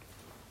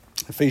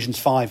Ephesians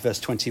 5, verse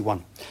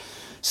 21.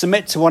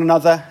 Submit to one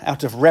another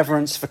out of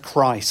reverence for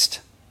Christ.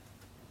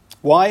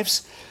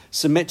 Wives,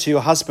 submit to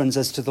your husbands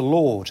as to the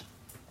Lord.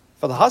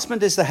 For the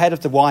husband is the head of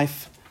the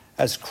wife,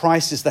 as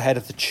Christ is the head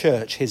of the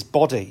church, his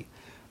body,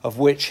 of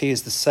which he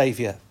is the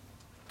Saviour.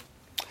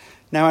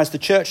 Now, as the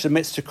church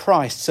submits to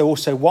Christ, so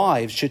also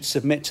wives should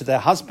submit to their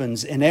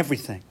husbands in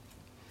everything.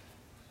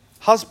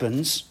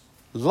 Husbands,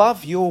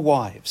 love your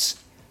wives,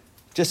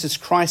 just as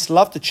Christ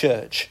loved the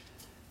church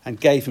and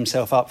gave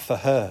himself up for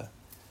her,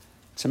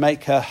 to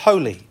make her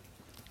holy,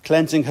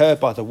 cleansing her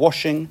by the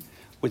washing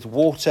with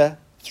water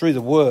through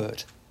the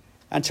word,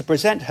 and to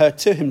present her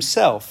to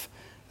himself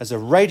as a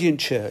radiant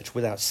church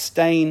without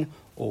stain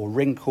or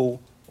wrinkle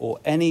or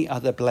any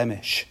other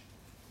blemish,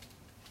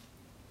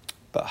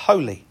 but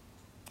holy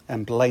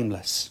and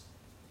blameless.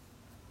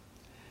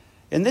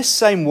 In this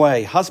same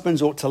way,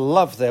 husbands ought to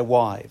love their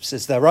wives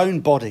as their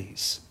own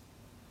bodies.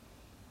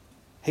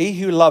 He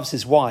who loves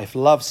his wife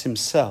loves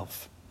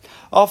himself.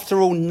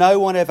 After all, no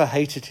one ever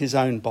hated his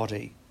own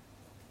body,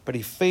 but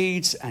he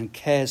feeds and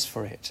cares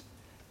for it,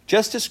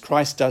 just as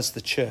Christ does the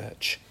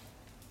church.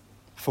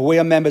 For we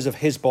are members of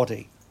his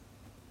body.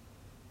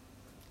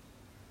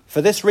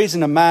 For this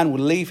reason, a man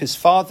will leave his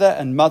father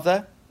and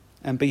mother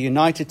and be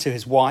united to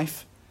his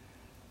wife,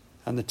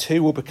 and the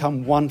two will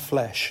become one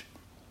flesh.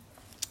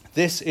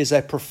 This is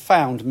a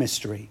profound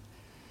mystery,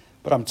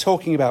 but I'm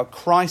talking about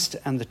Christ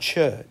and the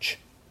church.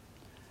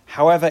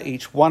 However,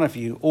 each one of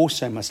you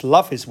also must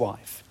love his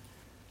wife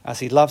as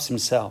he loves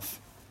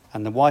himself,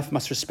 and the wife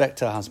must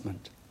respect her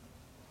husband.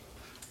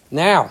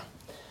 Now,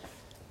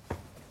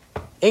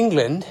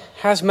 England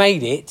has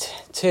made it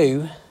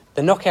to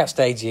the knockout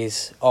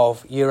stages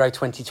of Euro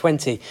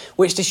 2020,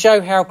 which, to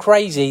show how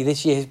crazy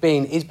this year has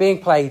been, is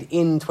being played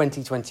in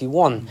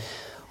 2021.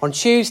 On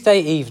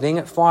Tuesday evening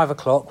at 5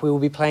 o'clock, we will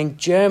be playing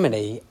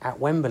Germany at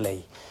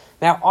Wembley.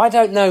 Now, I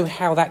don't know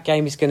how that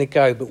game is going to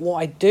go, but what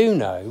I do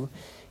know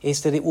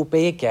is that it will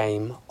be a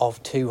game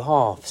of two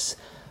halves,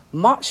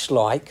 much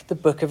like the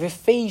book of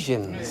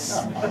Ephesians.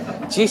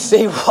 Do you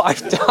see what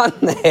I've done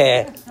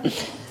there?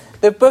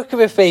 The book of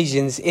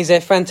Ephesians is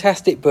a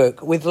fantastic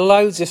book with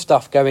loads of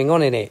stuff going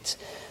on in it.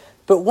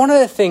 But one of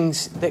the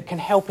things that can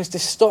help us to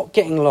stop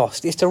getting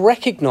lost is to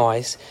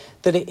recognise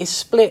that it is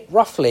split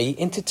roughly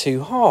into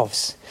two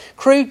halves.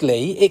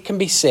 Crudely, it can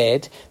be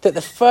said that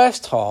the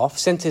first half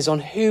centres on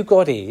who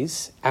God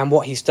is and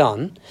what he's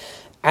done,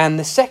 and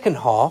the second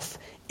half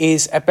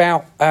is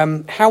about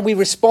how we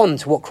respond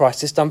to what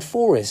Christ has done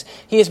for us.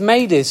 He has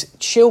made us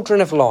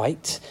children of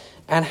light,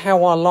 and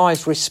how our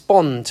lives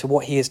respond to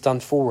what he has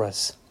done for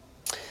us.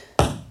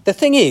 The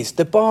thing is,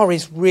 the bar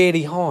is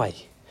really high.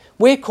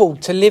 We're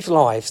called to live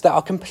lives that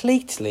are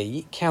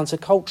completely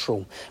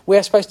countercultural.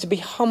 We're supposed to be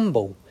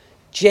humble,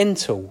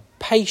 gentle,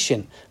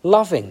 patient,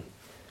 loving.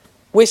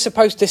 We're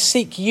supposed to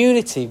seek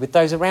unity with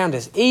those around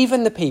us,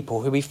 even the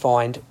people who we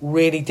find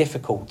really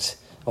difficult.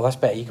 Oh, that's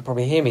better. You can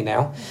probably hear me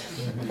now.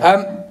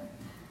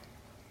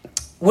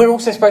 We're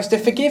also supposed to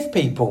forgive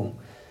people.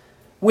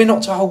 We're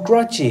not to hold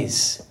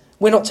grudges.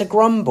 We're not to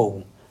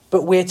grumble,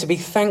 but we're to be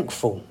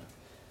thankful.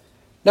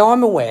 Now,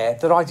 I'm aware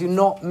that I do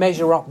not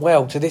measure up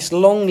well to this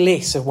long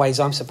list of ways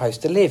I'm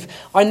supposed to live.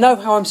 I know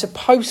how I'm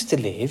supposed to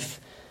live,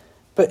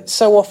 but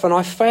so often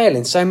I fail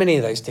in so many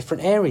of those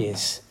different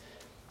areas.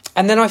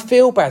 And then I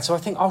feel bad, so I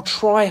think I'll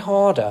try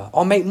harder.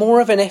 I'll make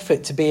more of an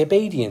effort to be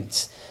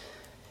obedient.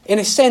 In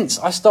a sense,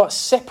 I start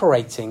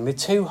separating the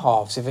two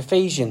halves of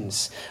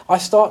Ephesians. I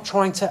start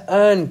trying to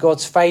earn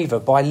God's favour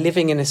by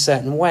living in a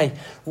certain way,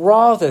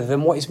 rather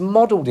than what is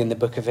modelled in the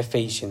book of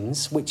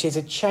Ephesians, which is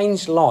a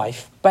changed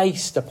life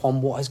based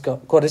upon what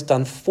God has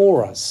done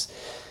for us.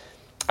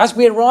 As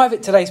we arrive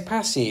at today's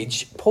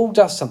passage, Paul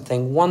does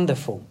something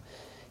wonderful.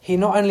 He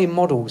not only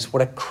models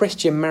what a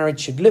Christian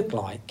marriage should look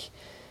like,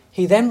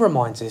 he then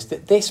reminds us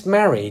that this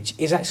marriage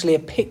is actually a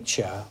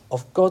picture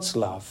of God's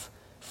love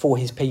for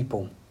his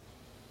people.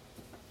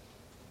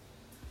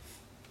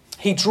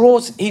 He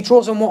draws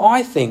on what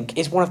I think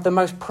is one of the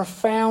most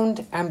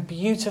profound and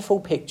beautiful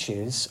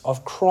pictures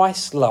of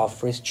Christ's love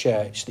for his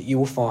church that you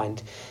will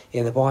find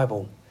in the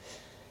Bible.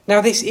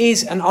 Now, this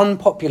is an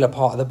unpopular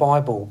part of the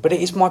Bible, but it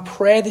is my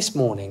prayer this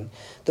morning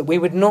that we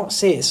would not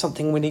see it as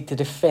something we need to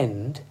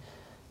defend,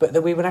 but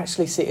that we would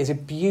actually see it as a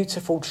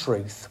beautiful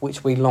truth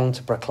which we long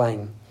to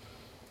proclaim.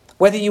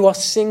 Whether you are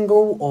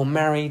single or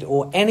married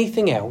or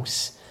anything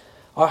else,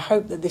 I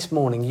hope that this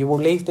morning you will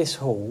leave this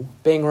hall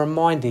being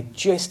reminded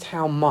just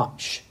how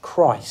much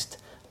Christ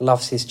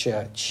loves his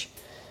church.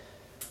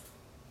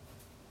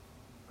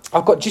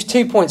 I've got just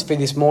 2 points for you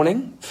this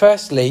morning.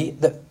 Firstly,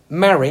 that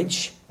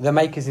marriage, the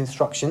Maker's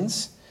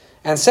instructions.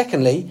 And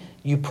secondly,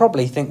 you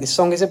probably think this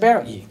song is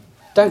about you,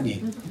 don't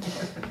you?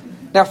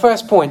 Now,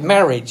 first point,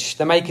 marriage,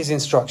 the Maker's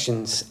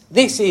instructions.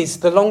 This is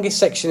the longest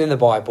section in the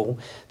Bible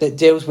that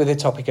deals with the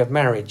topic of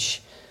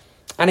marriage.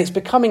 And it's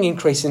becoming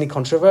increasingly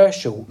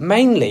controversial,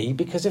 mainly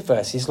because of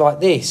verses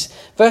like this.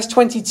 Verse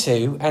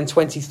 22 and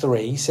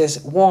 23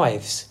 says,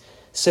 "Wives,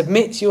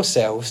 submit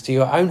yourselves to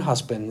your own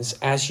husbands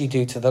as you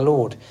do to the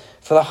Lord.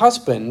 For the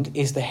husband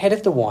is the head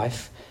of the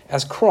wife,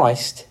 as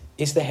Christ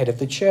is the head of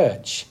the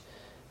church.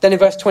 Then in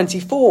verse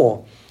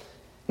 24,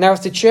 now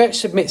as the church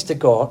submits to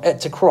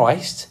to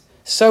Christ,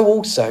 so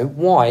also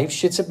wives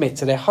should submit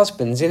to their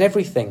husbands in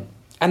everything.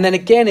 And then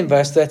again in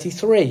verse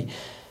 33,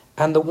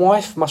 and the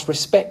wife must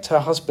respect her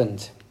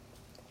husband.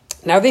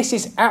 Now this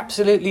is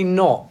absolutely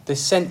not the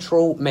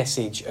central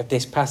message of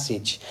this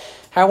passage.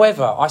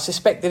 However, I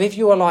suspect that if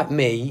you are like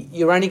me,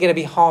 you're only going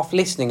to be half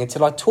listening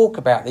until I talk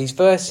about these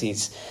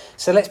verses.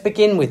 So let's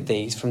begin with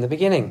these from the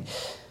beginning.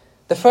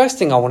 The first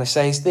thing I want to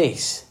say is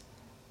this.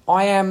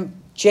 I am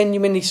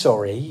genuinely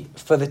sorry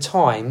for the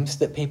times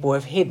that people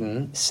have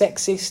hidden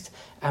sexist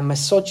and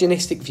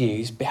misogynistic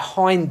views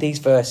behind these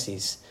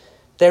verses.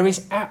 There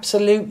is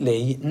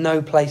absolutely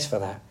no place for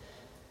that.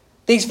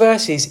 These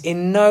verses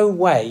in no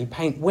way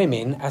paint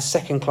women as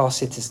second-class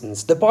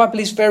citizens. The Bible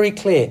is very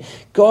clear.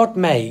 God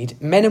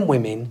made men and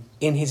women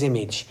in his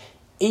image,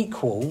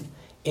 equal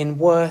in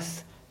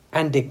worth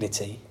and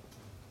dignity.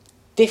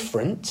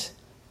 Different,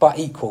 but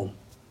equal.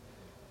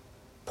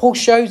 Paul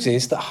shows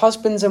us that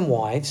husbands and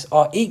wives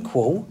are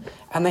equal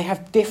and they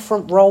have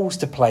different roles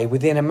to play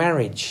within a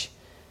marriage.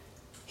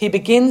 He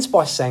begins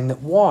by saying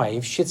that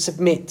wives should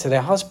submit to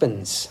their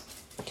husbands.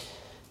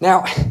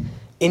 Now,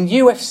 in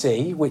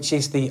UFC, which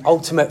is the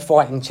Ultimate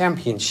Fighting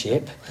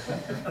Championship,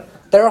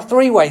 there are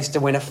 3 ways to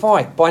win a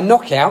fight: by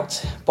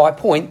knockout, by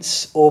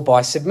points, or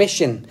by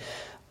submission.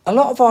 A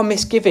lot of our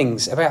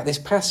misgivings about this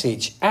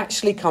passage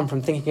actually come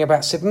from thinking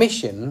about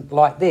submission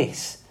like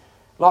this,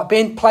 like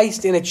being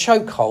placed in a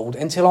chokehold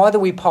until either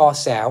we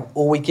pass out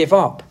or we give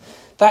up.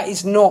 That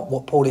is not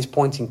what Paul is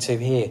pointing to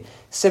here.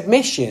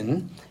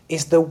 Submission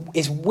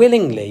is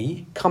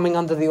willingly coming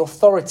under the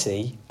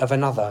authority of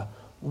another,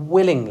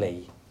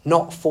 willingly,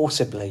 not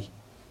forcibly.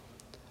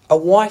 A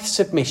wife's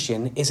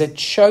submission is a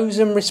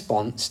chosen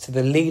response to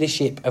the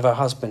leadership of her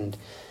husband.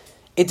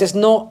 It does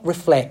not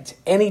reflect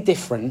any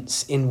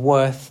difference in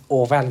worth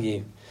or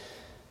value.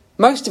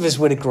 Most of us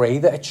would agree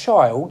that a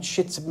child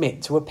should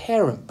submit to a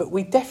parent, but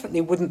we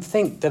definitely wouldn't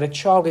think that a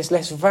child is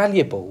less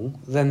valuable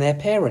than their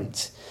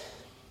parent.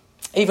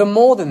 Even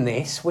more than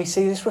this, we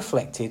see this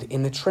reflected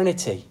in the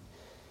Trinity.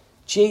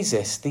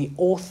 Jesus, the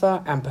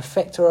author and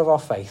perfecter of our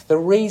faith, the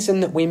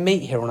reason that we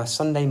meet here on a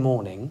Sunday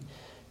morning,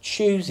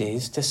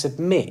 chooses to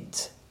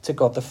submit to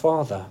God the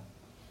Father.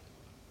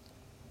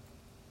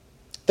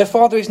 The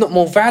Father is not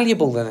more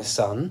valuable than a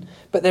son,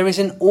 but there is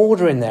an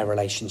order in their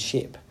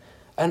relationship,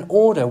 an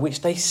order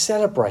which they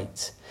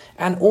celebrate,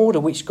 an order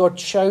which God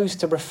chose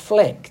to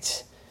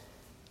reflect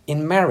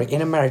in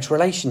a marriage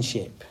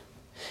relationship.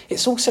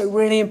 It's also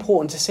really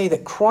important to see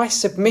that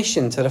Christ's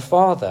submission to the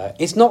Father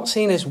is not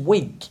seen as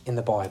weak in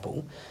the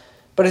Bible,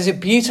 but as a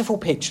beautiful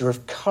picture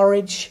of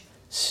courage,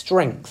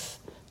 strength,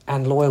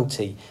 and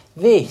loyalty.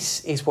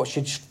 This is what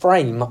should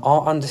frame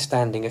our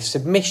understanding of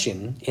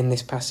submission in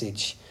this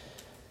passage.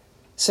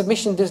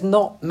 Submission does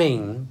not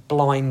mean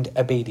blind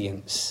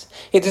obedience.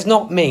 It does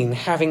not mean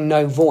having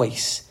no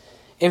voice.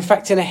 In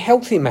fact, in a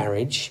healthy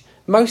marriage,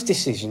 most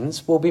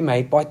decisions will be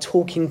made by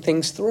talking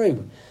things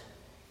through.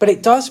 But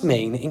it does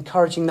mean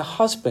encouraging the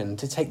husband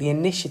to take the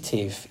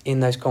initiative in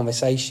those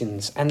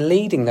conversations and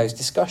leading those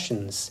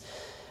discussions.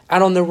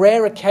 And on the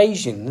rare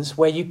occasions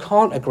where you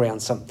can't agree on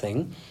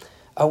something,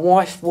 a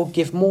wife will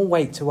give more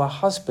weight to her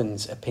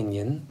husband's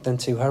opinion than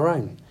to her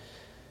own.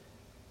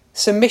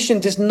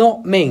 Submission does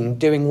not mean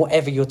doing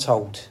whatever you're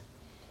told.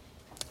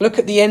 Look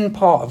at the end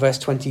part of verse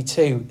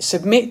 22.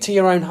 Submit to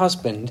your own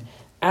husband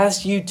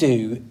as you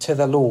do to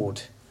the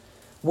Lord.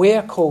 We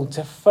are called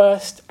to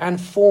first and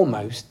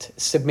foremost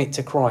submit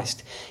to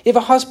Christ. If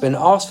a husband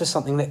asks for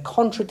something that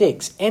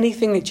contradicts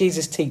anything that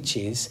Jesus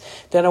teaches,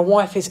 then a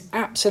wife is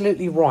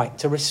absolutely right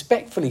to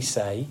respectfully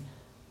say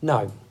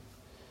no.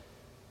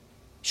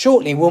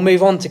 Shortly, we'll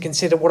move on to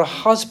consider what a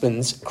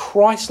husband's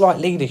Christ-like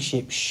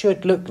leadership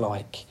should look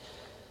like.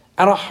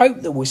 And I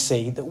hope that we'll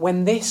see that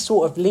when this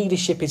sort of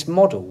leadership is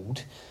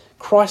modelled,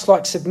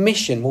 Christ-like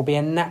submission will be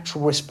a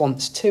natural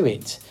response to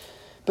it.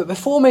 But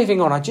before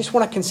moving on, I just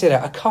want to consider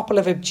a couple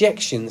of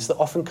objections that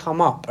often come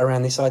up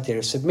around this idea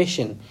of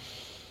submission.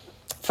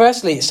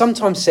 Firstly, it's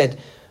sometimes said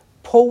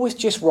Paul was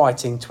just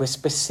writing to a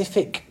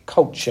specific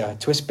culture,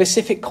 to a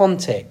specific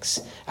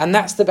context, and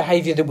that's the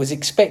behaviour that was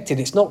expected.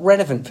 It's not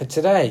relevant for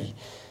today.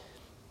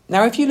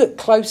 Now, if you look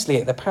closely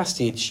at the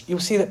passage, you'll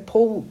see that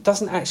Paul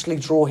doesn't actually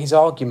draw his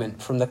argument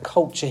from the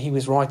culture he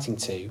was writing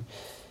to.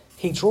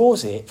 He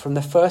draws it from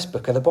the first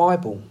book of the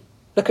Bible.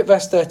 Look at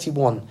verse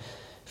 31.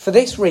 For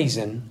this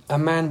reason, a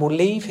man will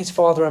leave his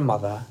father and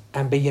mother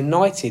and be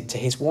united to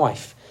his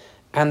wife,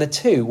 and the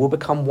two will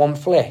become one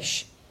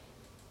flesh.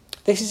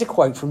 This is a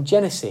quote from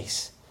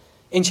Genesis.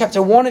 In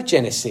chapter 1 of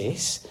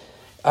Genesis,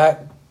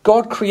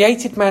 God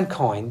created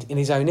mankind in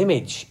his own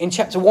image. In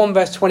chapter 1,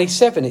 verse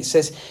 27, it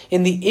says,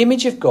 in the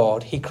image of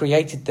God, he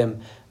created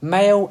them.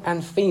 Male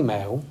and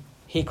female,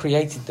 he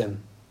created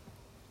them.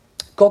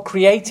 God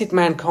created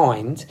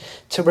mankind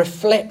to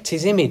reflect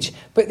his image,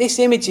 but this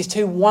image is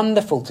too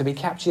wonderful to be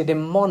captured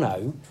in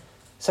mono,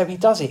 so he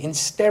does it in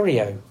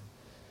stereo.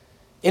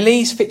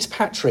 Elise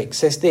Fitzpatrick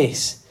says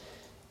this,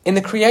 in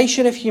the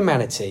creation of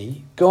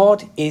humanity,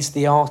 God is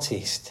the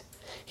artist.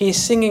 He is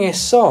singing a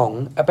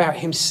song about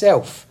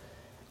himself,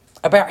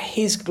 about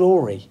his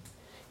glory.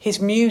 His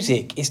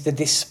music is the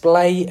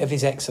display of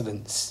his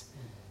excellence.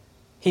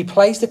 He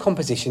plays the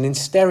composition in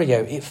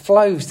stereo. It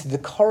flows to the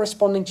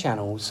corresponding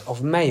channels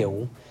of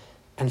male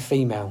and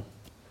female.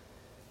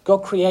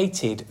 God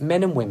created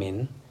men and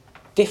women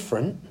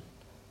different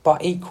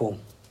but equal.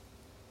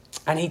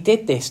 And he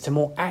did this to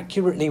more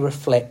accurately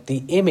reflect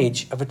the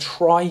image of a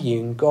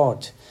triune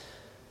God.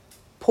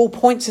 Paul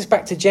points us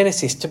back to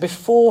Genesis, to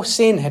before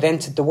sin had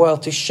entered the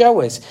world, to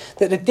show us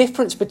that the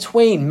difference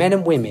between men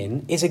and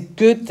women is a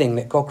good thing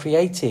that God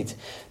created.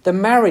 The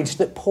marriage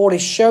that Paul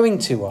is showing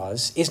to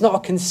us is not a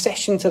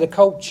concession to the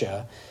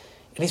culture.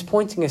 It is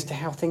pointing us to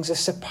how things are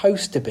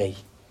supposed to be.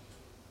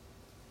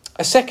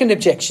 A second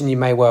objection you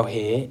may well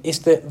hear is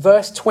that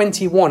verse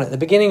 21 at the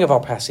beginning of our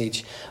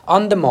passage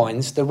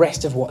undermines the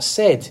rest of what's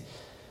said.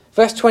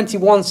 Verse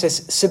 21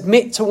 says,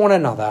 "Submit to one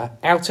another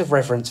out of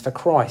reverence for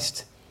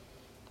Christ."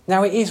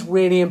 Now, it is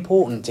really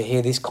important to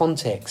hear this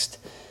context,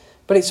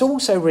 but it's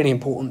also really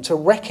important to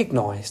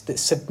recognise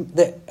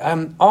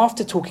that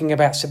after talking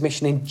about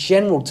submission in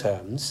general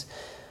terms,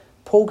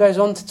 Paul goes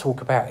on to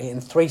talk about it in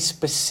three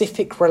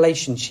specific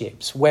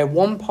relationships where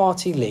one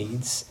party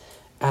leads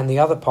and the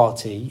other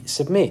party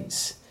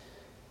submits.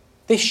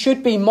 This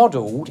should be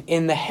modelled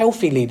in the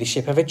healthy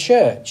leadership of a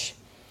church.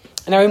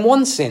 Now, in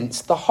one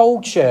sense, the whole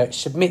church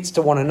submits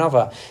to one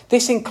another.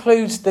 This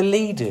includes the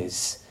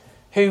leaders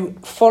who,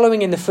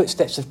 following in the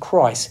footsteps of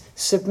Christ,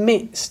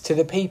 submits to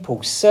the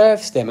people,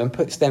 serves them and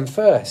puts them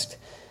first.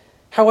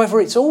 However,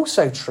 it's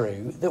also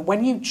true that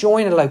when you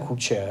join a local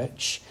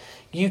church,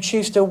 you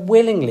choose to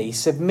willingly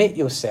submit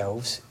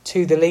yourselves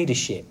to the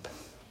leadership.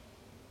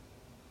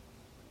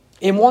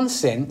 In one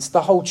sense,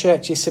 the whole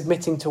church is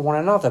submitting to one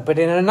another, but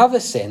in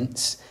another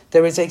sense,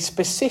 there is a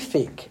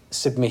specific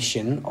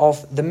submission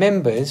of the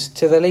members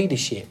to the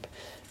leadership.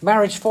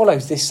 Marriage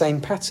follows this same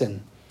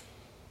pattern.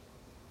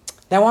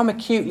 Now, I'm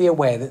acutely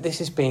aware that this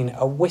has been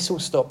a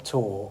whistle-stop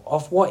tour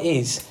of what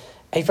is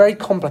a very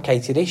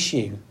complicated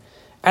issue,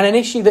 and an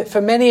issue that for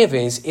many of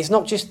us is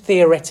not just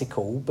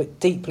theoretical,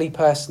 but deeply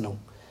personal.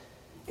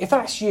 If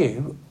that's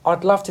you,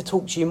 I'd love to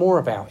talk to you more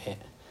about it.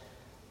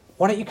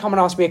 Why don't you come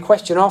and ask me a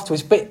question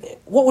afterwards? But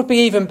what would be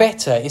even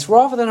better is,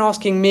 rather than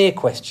asking me a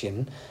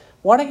question,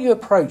 why don't you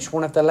approach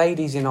one of the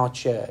ladies in our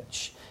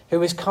church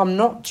who has come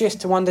not just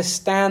to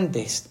understand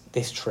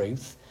this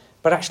truth,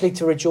 but actually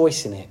to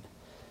rejoice in it.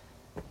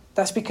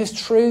 That's because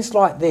truths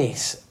like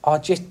this are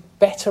just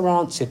better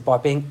answered by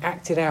being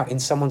acted out in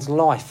someone's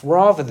life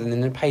rather than in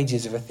the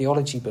pages of a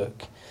theology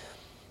book.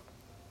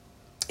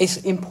 It's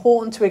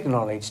important to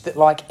acknowledge that,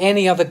 like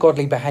any other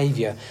godly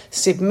behaviour,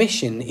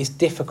 submission is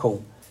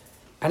difficult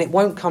and it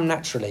won't come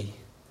naturally.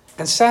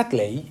 And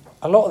sadly,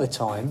 a lot of the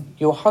time,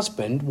 your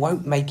husband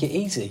won't make it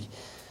easy.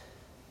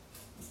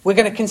 We're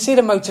going to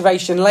consider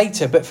motivation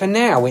later, but for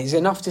now, it's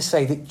enough to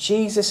say that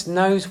Jesus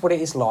knows what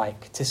it is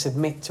like to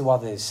submit to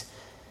others,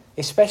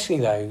 especially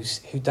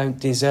those who don't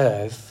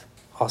deserve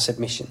our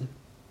submission.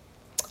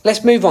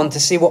 Let's move on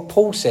to see what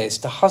Paul says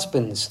to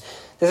husbands.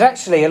 There's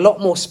actually a lot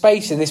more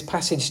space in this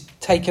passage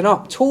taken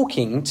up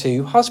talking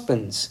to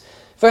husbands.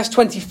 Verse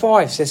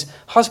 25 says,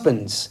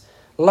 "Husbands,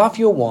 love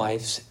your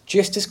wives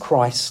just as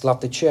Christ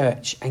loved the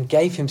church and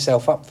gave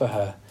himself up for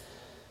her."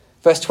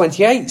 Verse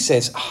 28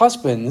 says,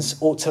 "Husbands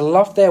ought to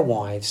love their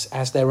wives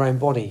as their own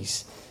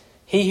bodies.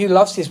 He who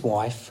loves his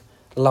wife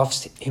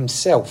loves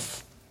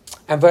himself."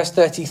 And verse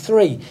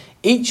 33,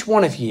 "Each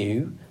one of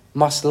you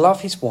must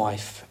love his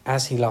wife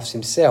as he loves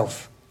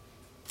himself."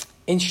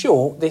 In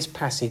short, this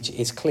passage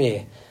is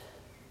clear.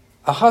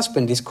 A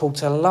husband is called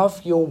to love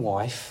your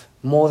wife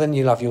more than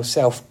you love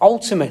yourself.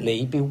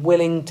 Ultimately, be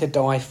willing to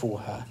die for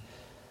her.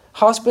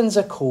 Husbands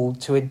are called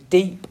to a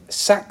deep,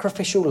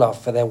 sacrificial love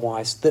for their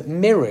wives that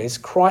mirrors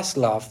Christ's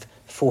love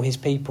for his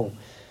people.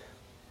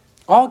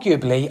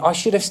 Arguably, I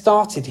should have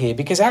started here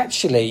because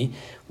actually,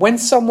 when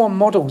someone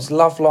models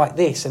love like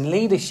this and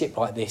leadership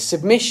like this,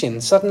 submission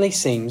suddenly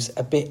seems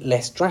a bit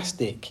less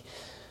drastic.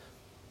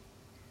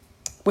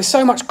 With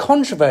so much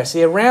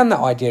controversy around that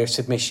idea of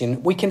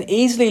submission, we can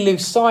easily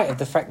lose sight of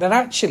the fact that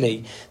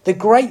actually the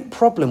great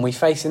problem we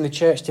face in the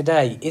church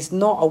today is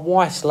not a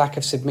wife's lack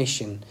of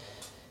submission.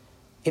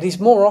 It is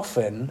more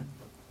often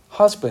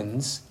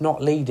husbands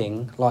not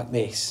leading like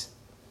this.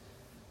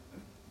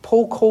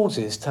 Paul calls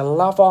us to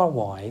love our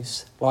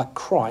wives like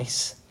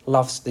Christ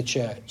loves the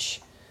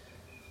church.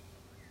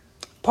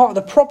 Part of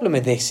the problem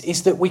with this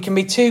is that we can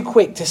be too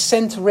quick to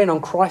centre in on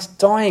Christ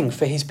dying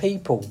for his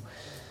people.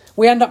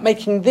 We end up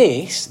making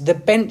this the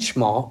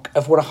benchmark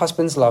of what a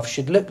husband's love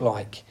should look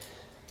like.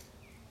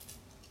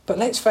 But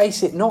let's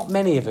face it, not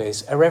many of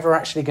us are ever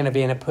actually going to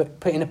be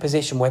put in a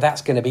position where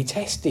that's going to be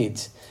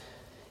tested.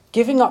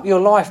 Giving up your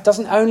life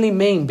doesn't only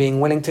mean being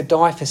willing to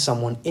die for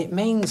someone, it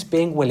means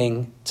being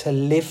willing to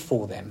live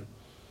for them.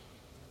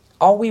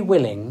 Are we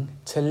willing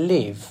to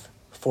live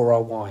for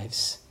our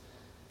wives?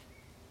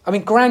 I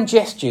mean, grand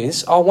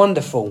gestures are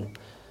wonderful,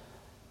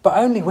 but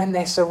only when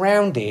they're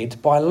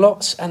surrounded by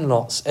lots and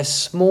lots of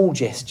small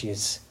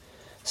gestures.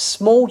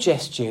 Small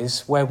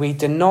gestures where we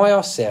deny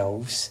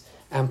ourselves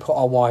and put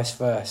our wives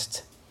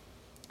first.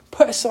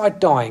 Put aside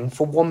dying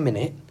for 1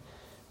 minute.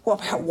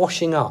 What about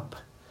washing up?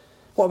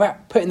 What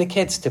about putting the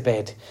kids to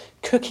bed,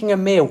 cooking a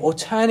meal, or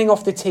turning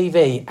off the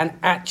TV and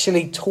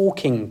actually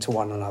talking to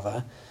one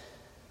another?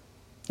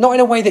 Not in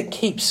a way that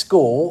keeps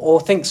score or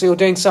thinks you're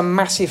doing some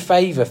massive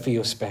favour for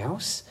your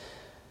spouse.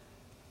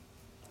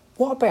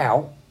 What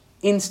about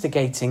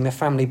instigating the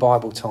family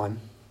Bible time?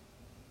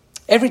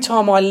 Every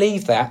time I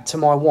leave that to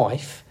my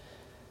wife,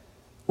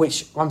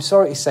 which I'm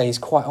sorry to say is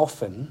quite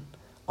often,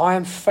 I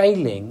am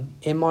failing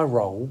in my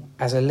role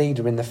as a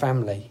leader in the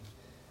family.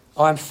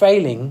 I am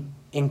failing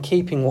in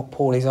keeping what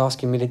Paul is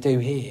asking me to do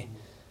here.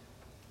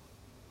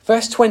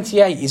 Verse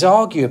 28 is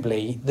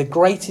arguably the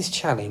greatest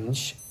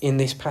challenge in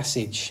this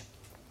passage.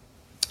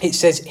 It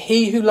says,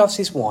 "He who loves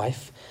his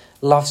wife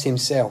loves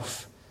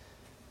himself."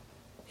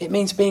 It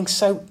means being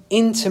so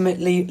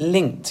intimately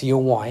linked to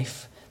your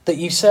wife that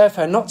you serve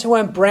her not to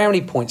earn brownie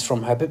points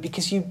from her, but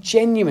because you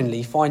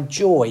genuinely find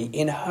joy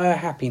in her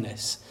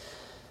happiness.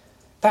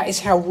 That is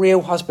how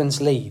real husbands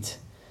lead,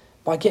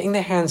 by getting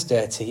their hands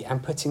dirty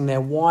and putting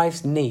their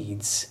wives'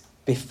 needs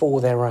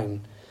before their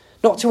own.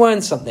 Not to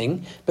earn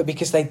something, but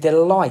because they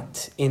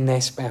delight in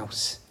their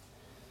spouse.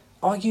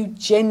 Are you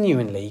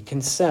genuinely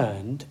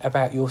concerned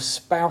about your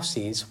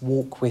spouse's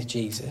walk with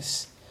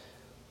Jesus?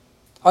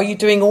 Are you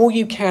doing all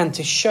you can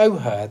to show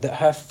her that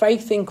her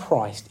faith in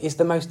Christ is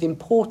the most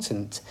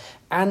important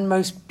and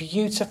most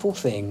beautiful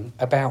thing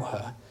about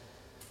her?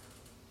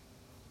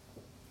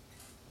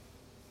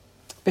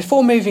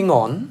 Before moving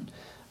on,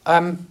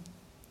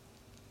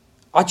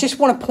 I just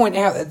want to point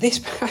out that this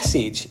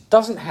passage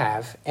doesn't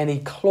have any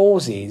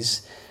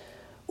clauses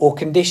or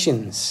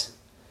conditions.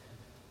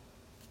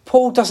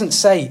 Paul doesn't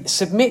say,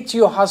 submit to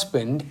your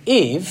husband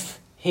if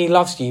he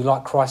loves you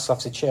like Christ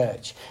loves the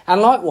church.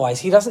 And likewise,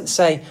 he doesn't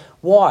say,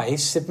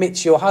 wives, submit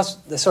to your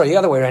husband. Sorry, the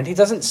other way around. He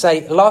doesn't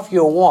say, love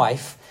your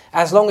wife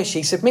as long as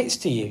she submits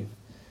to you.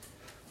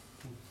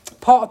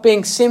 Part of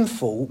being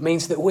sinful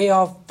means that we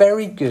are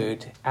very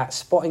good at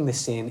spotting the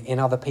sin in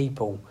other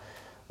people.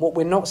 What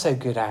we're not so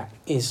good at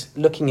is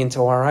looking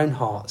into our own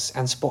hearts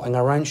and spotting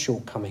our own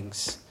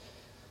shortcomings.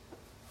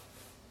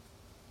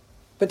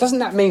 But doesn't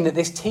that mean that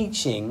this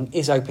teaching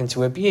is open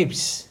to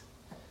abuse?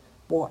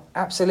 Well,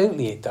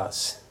 absolutely it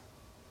does.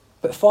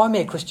 But find me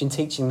a Christian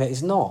teaching that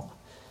is not.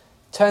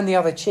 Turn the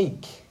other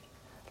cheek.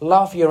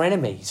 Love your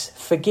enemies.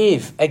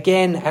 Forgive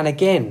again and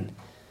again.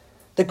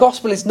 The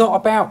gospel is not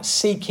about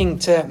seeking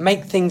to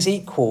make things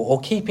equal or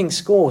keeping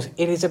scores.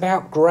 It is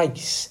about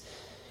grace.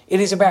 It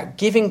is about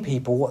giving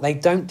people what they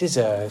don't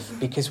deserve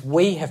because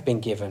we have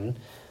been given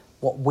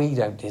what we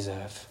don't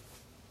deserve.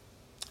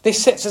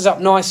 This sets us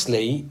up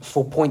nicely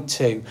for point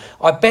 2.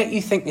 I bet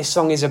you think this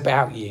song is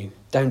about you,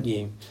 don't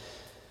you?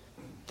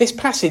 This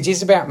passage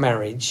is about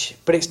marriage,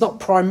 but it's not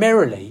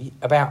primarily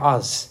about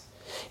us.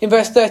 In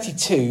verse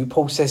 32,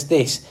 Paul says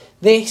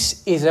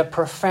this is a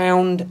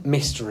profound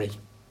mystery.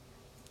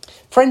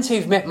 Friends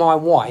who've met my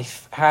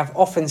wife have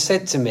often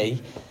said to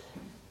me,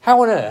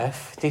 how on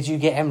earth did you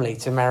get Emily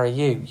to marry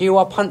you? You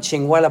are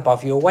punching well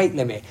above your weight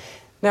limit.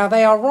 Now,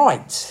 they are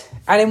right.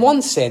 And in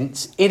one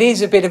sense, it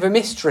is a bit of a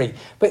mystery.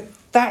 But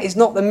that is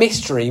not the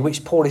mystery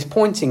which Paul is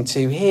pointing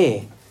to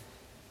here.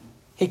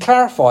 He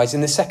clarifies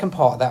in the second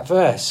part of that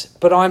verse,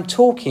 but I'm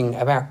talking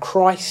about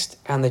Christ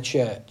and the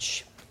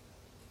church.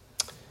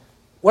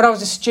 When I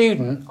was a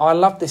student, I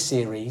loved the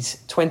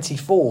series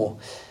 24.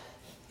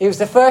 It was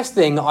the first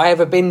thing I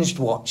ever binged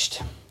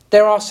watched.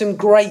 There are some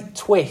great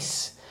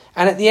twists.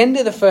 And at the end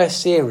of the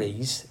first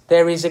series,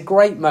 there is a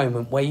great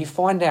moment where you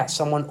find out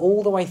someone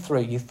all the way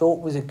through you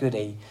thought was a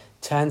goodie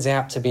turns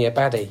out to be a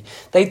baddie.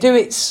 They do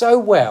it so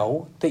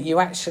well that you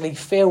actually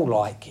feel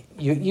like,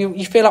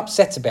 you feel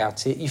upset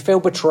about it, you feel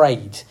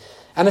betrayed.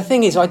 And the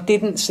thing is, I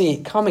didn't see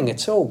it coming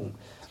at all.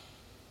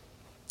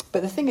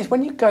 But the thing is,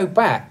 when you go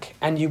back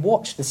and you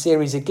watch the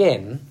series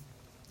again,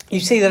 you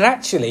see that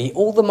actually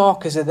all the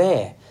markers are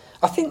there.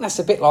 I think that's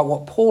a bit like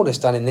what Paul has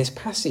done in this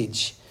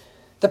passage.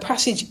 The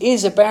passage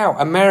is about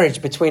a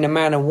marriage between a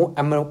man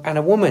and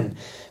a woman.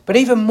 But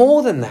even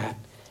more than that,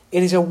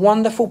 it is a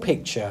wonderful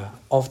picture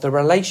of the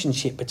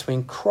relationship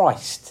between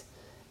Christ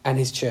and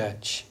his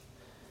church.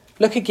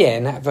 Look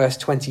again at verse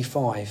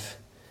 25.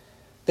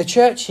 The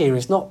church here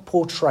is not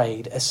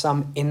portrayed as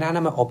some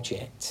inanimate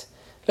object.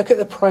 Look at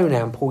the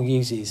pronoun Paul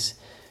uses.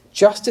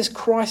 Just as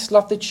Christ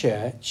loved the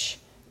church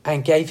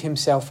and gave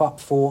himself up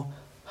for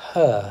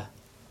her.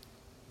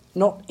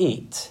 Not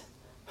it,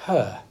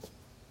 her.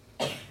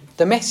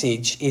 The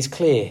message is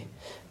clear.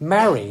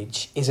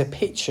 Marriage is a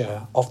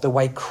picture of the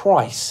way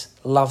Christ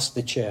loves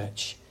the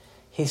church,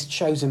 his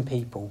chosen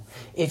people.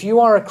 If you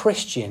are a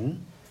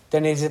Christian,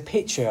 then it is a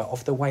picture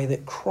of the way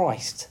that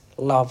Christ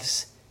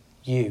loves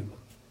you.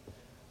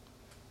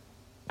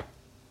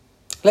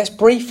 Let's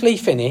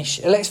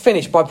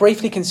finish by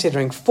briefly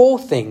considering 4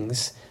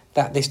 things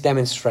that this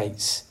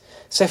demonstrates.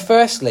 So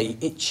firstly,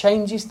 it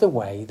changes the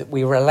way that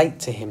we relate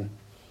to him.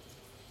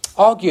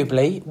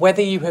 Arguably,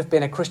 whether you have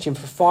been a Christian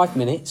for 5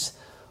 minutes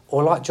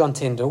or like John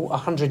Tyndall,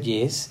 100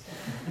 years,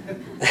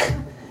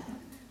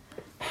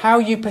 how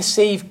you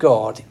perceive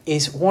God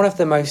is one of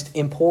the most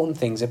important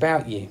things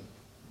about you.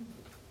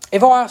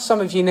 If I ask some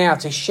of you now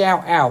to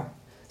shout out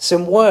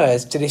some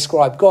words to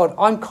describe God,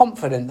 I'm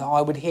confident that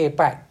I would hear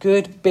back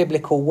good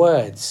biblical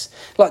words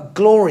like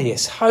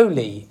glorious,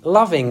 holy,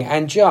 loving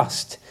and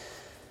just.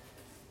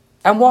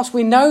 And whilst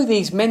we know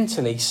these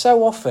mentally,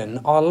 so often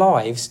our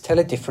lives tell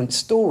a different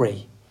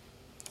story.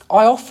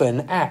 I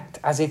often act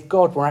as if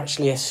God were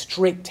actually a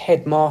strict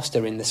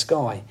headmaster in the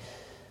sky.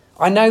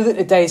 I know that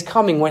the day is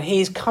coming when he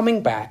is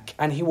coming back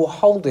and he will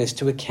hold us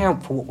to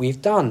account for what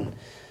we've done.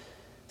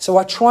 So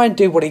I try and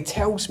do what he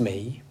tells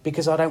me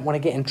because I don't want to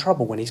get in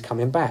trouble when he's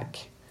coming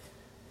back.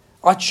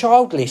 I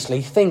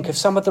childishly think of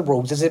some of the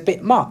rules as a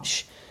bit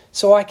much,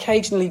 so I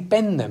occasionally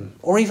bend them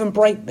or even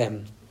break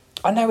them.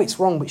 I know it's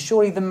wrong, but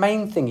surely the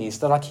main thing is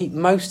that I keep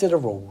most of the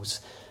rules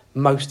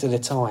most of the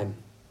time.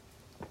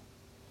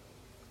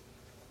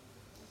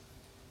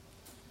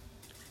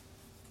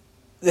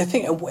 The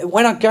thing,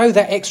 when I go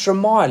that extra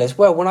mile as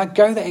well, when I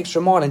go that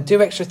extra mile and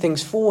do extra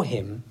things for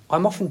him,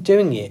 I'm often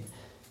doing it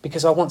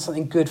because I want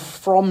something good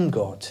from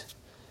God.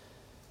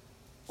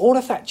 All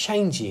of that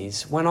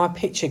changes when I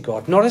picture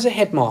God, not as a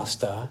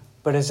headmaster,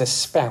 but as a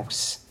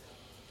spouse.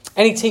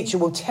 Any teacher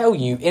will tell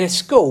you in a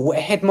school, a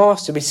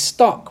headmaster is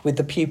stuck with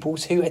the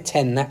pupils who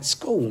attend that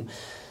school.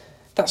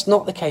 That's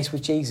not the case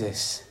with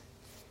Jesus.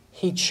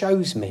 He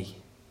chose me,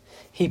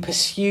 he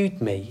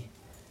pursued me,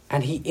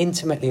 and he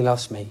intimately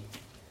loves me.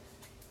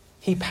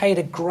 He paid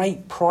a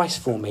great price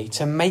for me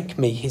to make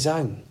me his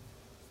own.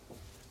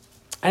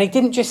 And he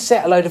didn't just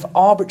set a load of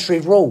arbitrary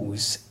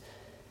rules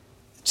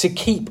to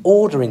keep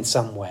order in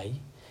some way.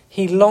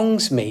 He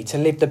longs me to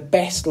live the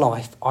best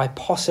life I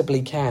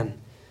possibly can.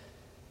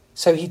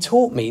 So he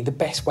taught me the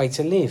best way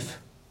to live.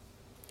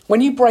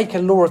 When you break a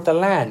law of the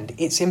land,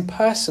 it's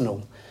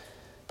impersonal.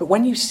 But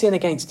when you sin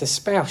against a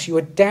spouse, you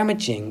are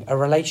damaging a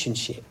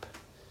relationship.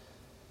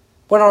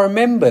 When I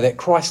remember that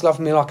Christ loved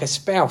me like a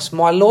spouse,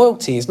 my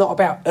loyalty is not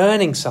about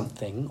earning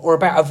something or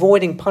about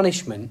avoiding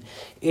punishment.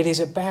 It is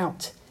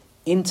about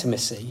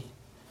intimacy.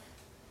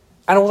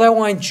 And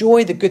although I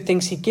enjoy the good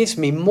things he gives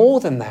me, more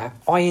than that,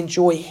 I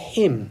enjoy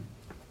him.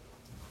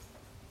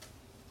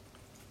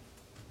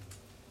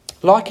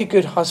 Like a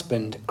good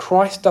husband,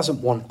 Christ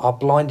doesn't want our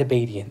blind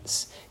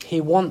obedience.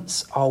 He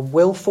wants our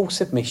willful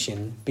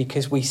submission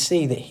because we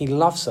see that he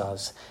loves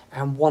us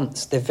and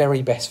wants the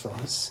very best for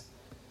us.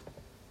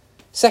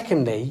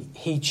 Secondly,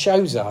 he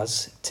chose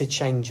us to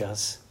change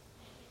us.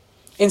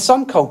 In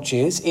some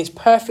cultures, it's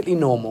perfectly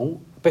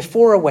normal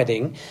before a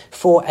wedding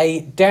for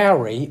a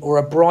dowry or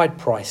a bride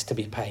price to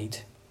be paid.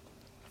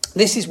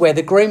 This is where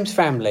the groom's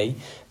family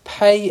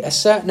pay a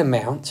certain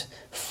amount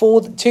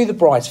to the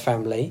bride's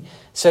family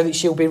so that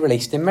she'll be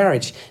released in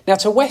marriage. Now,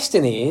 to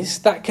Western ears,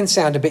 that can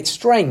sound a bit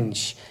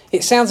strange.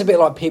 It sounds a bit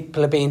like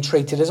people are being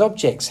treated as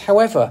objects.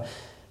 However,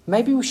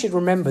 maybe we should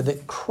remember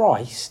that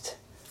Christ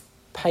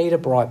paid a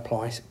bride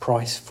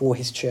price for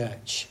his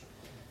church.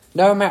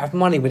 No amount of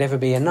money would ever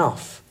be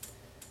enough.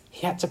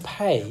 He had to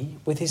pay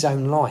with his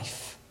own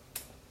life.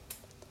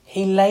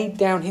 He laid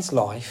down his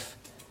life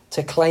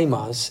to claim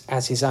us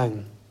as his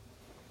own.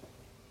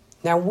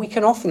 Now, we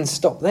can often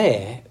stop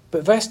there,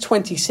 but verse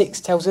 26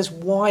 tells us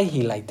why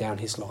he laid down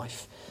his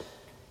life.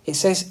 It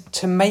says,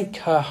 to make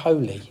her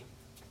holy.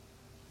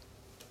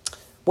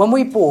 When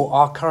we bought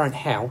our current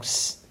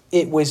house,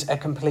 it was a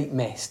complete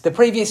mess. The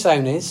previous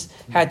owners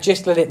had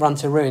just let it run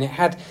to ruin.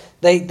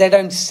 They'd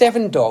owned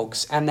 7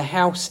 dogs, and the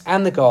house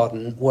and the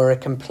garden were a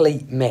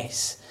complete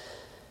mess.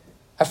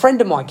 A friend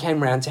of mine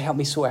came round to help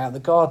me sort out the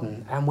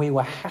garden, and we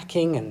were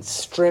hacking and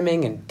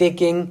strimming and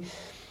digging.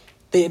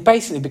 It had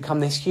basically become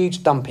this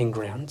huge dumping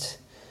ground.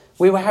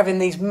 We were having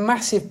these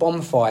massive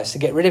bonfires to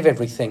get rid of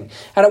everything.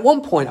 And at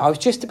one point, I was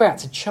just about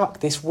to chuck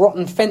this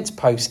rotten fence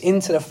post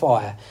into the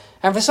fire.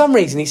 And for some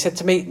reason, he said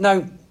to me,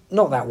 no,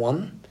 not that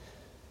one.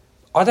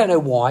 I don't know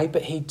why,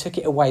 but he took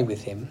it away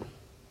with him.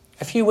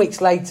 A few weeks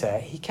later,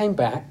 he came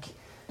back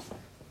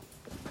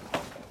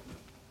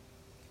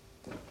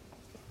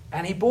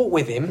and he brought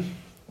with him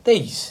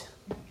these.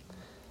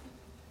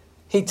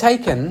 He'd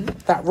taken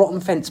that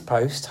rotten fence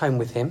post home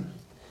with him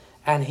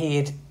and he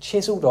had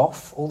chiselled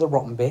off all the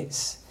rotten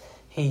bits.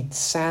 He'd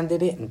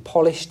sanded it and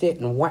polished it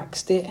and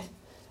waxed it,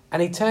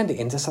 and he turned it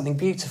into something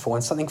beautiful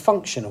and something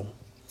functional.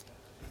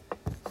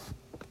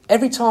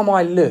 Every time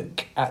I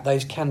look at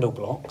those candle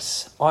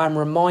blocks, I am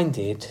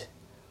reminded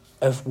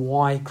of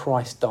why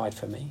Christ died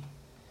for me.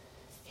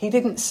 He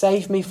didn't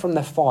save me from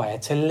the fire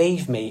to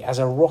leave me as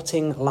a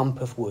rotting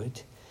lump of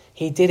wood.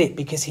 He did it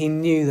because he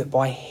knew that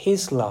by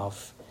his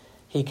love,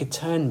 he could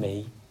turn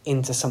me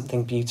into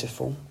something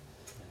beautiful.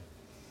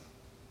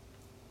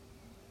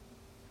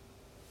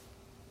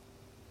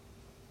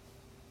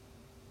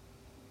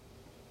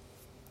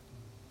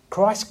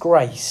 Christ's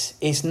grace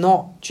is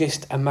not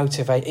just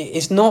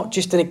it's not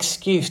just an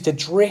excuse to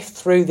drift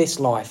through this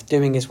life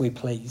doing as we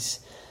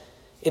please.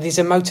 It is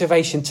a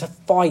motivation to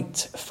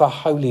fight for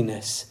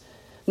holiness,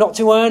 not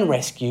to earn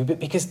rescue, but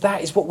because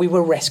that is what we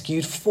were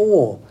rescued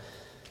for.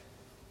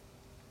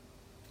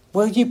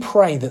 Will you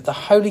pray that the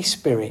Holy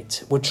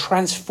Spirit would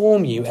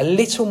transform you a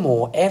little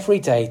more every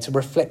day to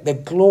reflect the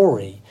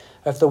glory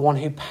of the one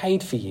who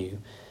paid for you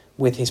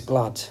with his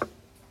blood?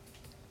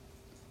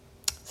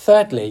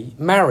 Thirdly,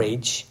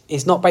 marriage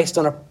is not based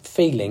on a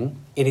feeling,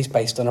 it is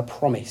based on a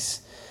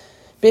promise.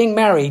 Being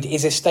married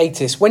is a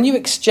status. When you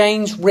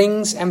exchange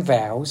rings and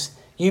vows,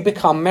 you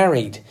become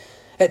married.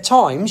 At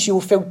times, you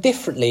will feel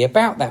differently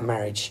about that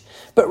marriage.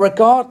 But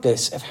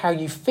regardless of how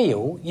you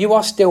feel, you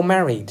are still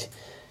married.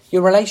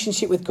 Your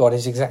relationship with God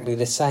is exactly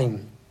the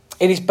same.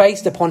 It is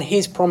based upon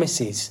his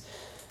promises.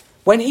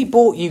 When he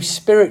brought you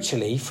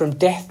spiritually from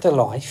death to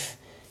life,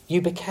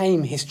 you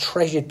became his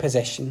treasured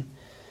possession.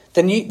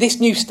 This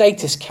new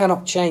status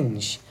cannot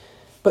change,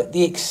 but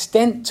the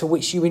extent to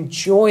which you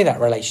enjoy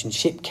that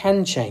relationship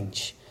can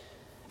change.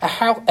 A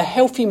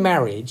healthy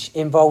marriage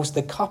involves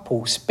the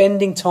couple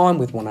spending time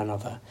with one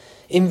another,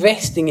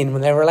 investing in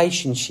their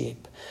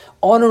relationship,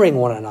 honouring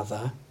one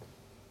another.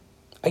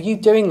 Are you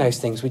doing those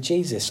things with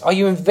Jesus? Are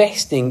you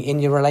investing in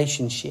your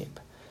relationship?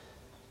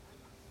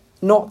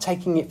 Not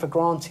taking it for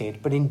granted,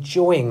 but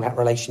enjoying that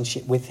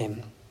relationship with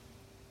him.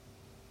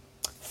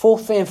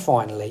 Fourthly and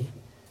finally,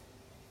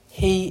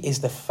 he is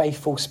the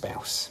faithful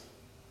spouse.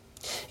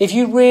 If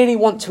you really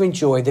want to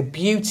enjoy the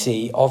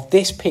beauty of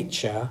this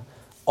picture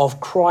of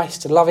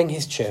Christ loving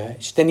his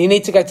church, then you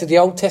need to go to the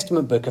Old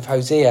Testament book of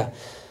Hosea.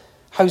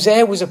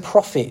 Hosea was a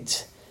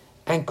prophet,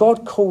 and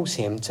God calls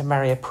him to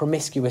marry a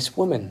promiscuous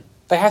woman.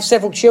 They have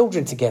several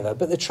children together,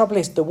 but the trouble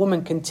is the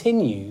woman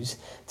continues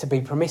to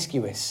be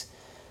promiscuous.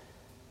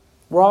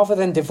 Rather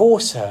than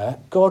divorce her,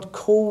 God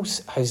calls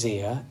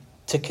Hosea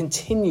to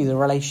continue the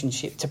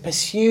relationship, to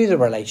pursue the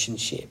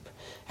relationship,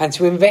 and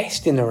to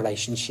invest in the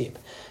relationship.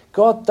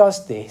 God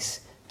does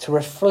this to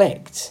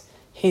reflect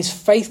his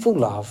faithful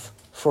love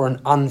for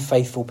an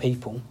unfaithful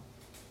people.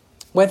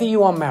 Whether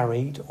you are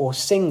married or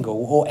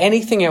single or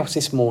anything else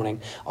this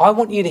morning, I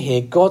want you to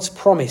hear God's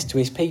promise to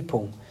his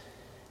people.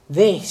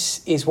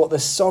 This is what the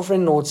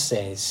sovereign Lord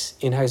says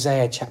in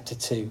Hosea chapter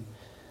 2.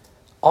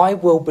 I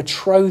will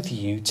betroth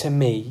you to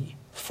me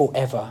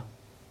forever.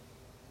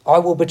 I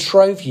will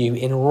betroth you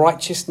in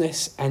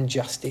righteousness and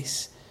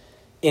justice,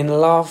 in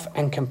love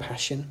and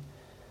compassion.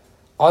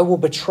 I will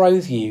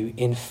betroth you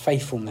in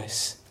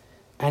faithfulness,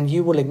 and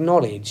you will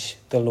acknowledge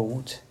the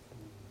Lord.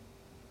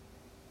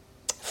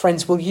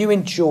 Friends, will you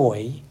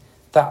enjoy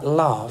that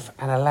love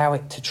and allow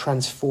it to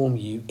transform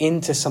you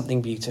into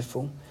something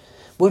beautiful?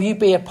 Will you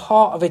be a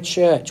part of a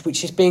church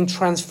which is being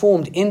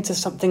transformed into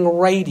something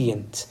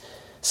radiant,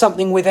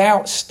 something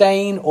without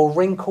stain or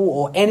wrinkle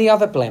or any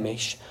other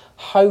blemish,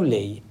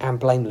 holy and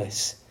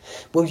blameless?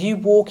 Will you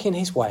walk in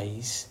his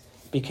ways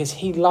because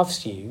he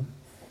loves you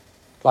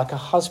like a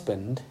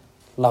husband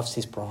loves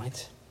his bride?